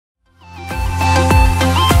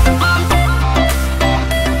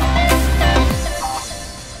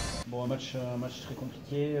un match très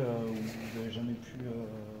compliqué où vous n'avez jamais pu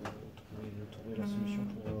trouver la solution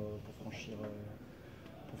pour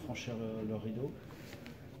franchir le rideau.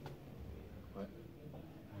 Ouais,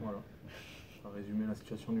 voilà. Ça va résumer la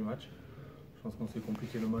situation du match. Je pense qu'on s'est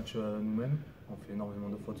compliqué le match nous-mêmes. On fait énormément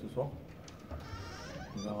de fautes ce soir.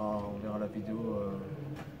 On verra la vidéo,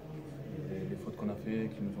 les fautes qu'on a fait,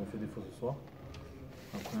 qui nous ont fait des fautes ce soir.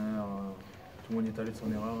 Après, tout le monde est allé de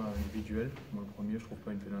son erreur individuelle. Moi, le premier, je trouve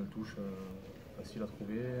pas une pénale touche facile à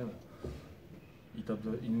trouver.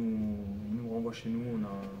 Ils nous renvoient chez nous,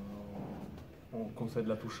 on concède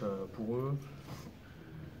la touche pour eux.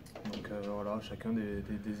 Donc voilà, chacun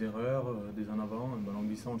des erreurs, des en avant. Un ballon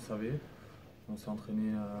glissant, on le savait. On s'est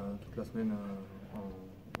entraîné toute la semaine en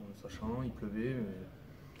le sachant, il pleuvait.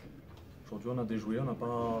 Aujourd'hui, on a déjoué, on n'a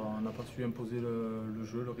pas su imposer le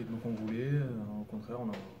jeu, le rythme qu'on voulait. Au contraire, on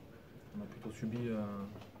a plutôt subi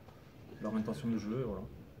leur intention de jeu. Et voilà.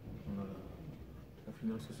 Au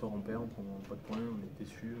final, ce soir, on perd, on prend pas de points, on est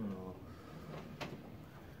déçus.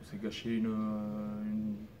 On s'est gâché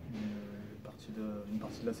une partie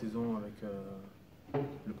de la saison avec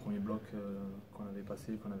le premier bloc qu'on avait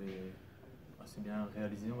passé, qu'on avait assez bien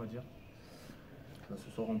réalisé, on va dire. Là, ce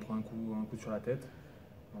soir, on prend un coup sur la tête.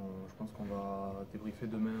 Je pense qu'on va débriefer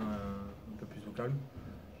demain un peu plus au calme.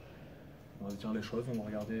 On va se dire les choses, on va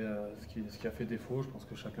regarder ce qui a fait défaut. Je pense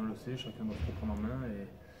que chacun le sait, chacun doit se reprendre en main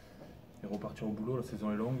et repartir au boulot. La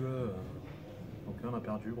saison est longue, donc là on a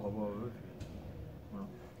perdu, bravo à eux. Voilà,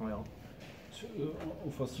 on verra.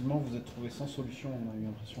 Offensivement, vous êtes trouvé sans solution, on a eu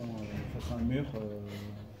l'impression face à un mur.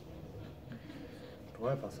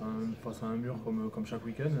 Ouais, face à un mur comme chaque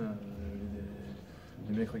week-end.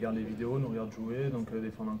 Les mecs regardent les vidéos, nous regardent jouer, donc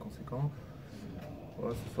défendent en conséquent.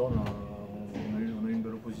 Voilà, ce soir, on a eu une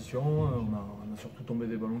belle opposition. On a surtout tombé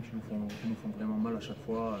des ballons qui nous font vraiment mal à chaque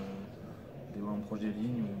fois. Des ballons proches des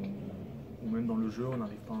lignes ou même dans le jeu, on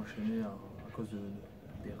n'arrive pas à enchaîner à cause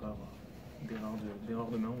d'erreurs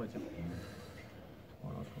de main, on va dire.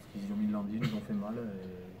 Voilà, je pense qu'ils y ont mis de l'envie, ils nous ont fait mal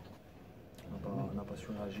et on n'a pas su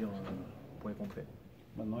réagir pour les contrer.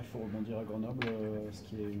 Maintenant, il faut rebondir à Grenoble, ce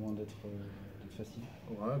qui est loin d'être facile.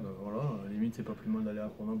 Ouais, ben voilà, à la limite, c'est pas plus mal d'aller à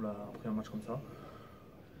Grenoble après un match comme ça.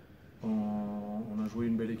 On a joué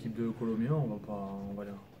une belle équipe de Colomiers,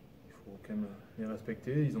 il faut quand même les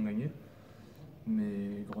respecter, ils ont gagné.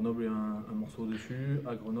 Mais Grenoble est un morceau au-dessus.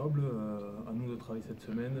 À Grenoble, à nous de travailler cette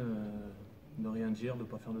semaine, de rien dire, de ne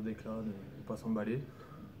pas faire de déclat, de ne pas s'emballer.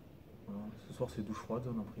 Voilà. Ce soir, c'est douche froide,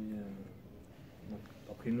 on a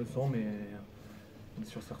pris une leçon, mais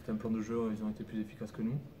sur certains plans de jeu, ils ont été plus efficaces que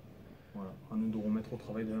nous. Voilà. À nous de remettre au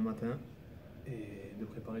travail demain matin et de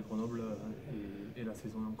préparer Grenoble et la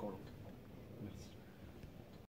saison est encore longue. Merci.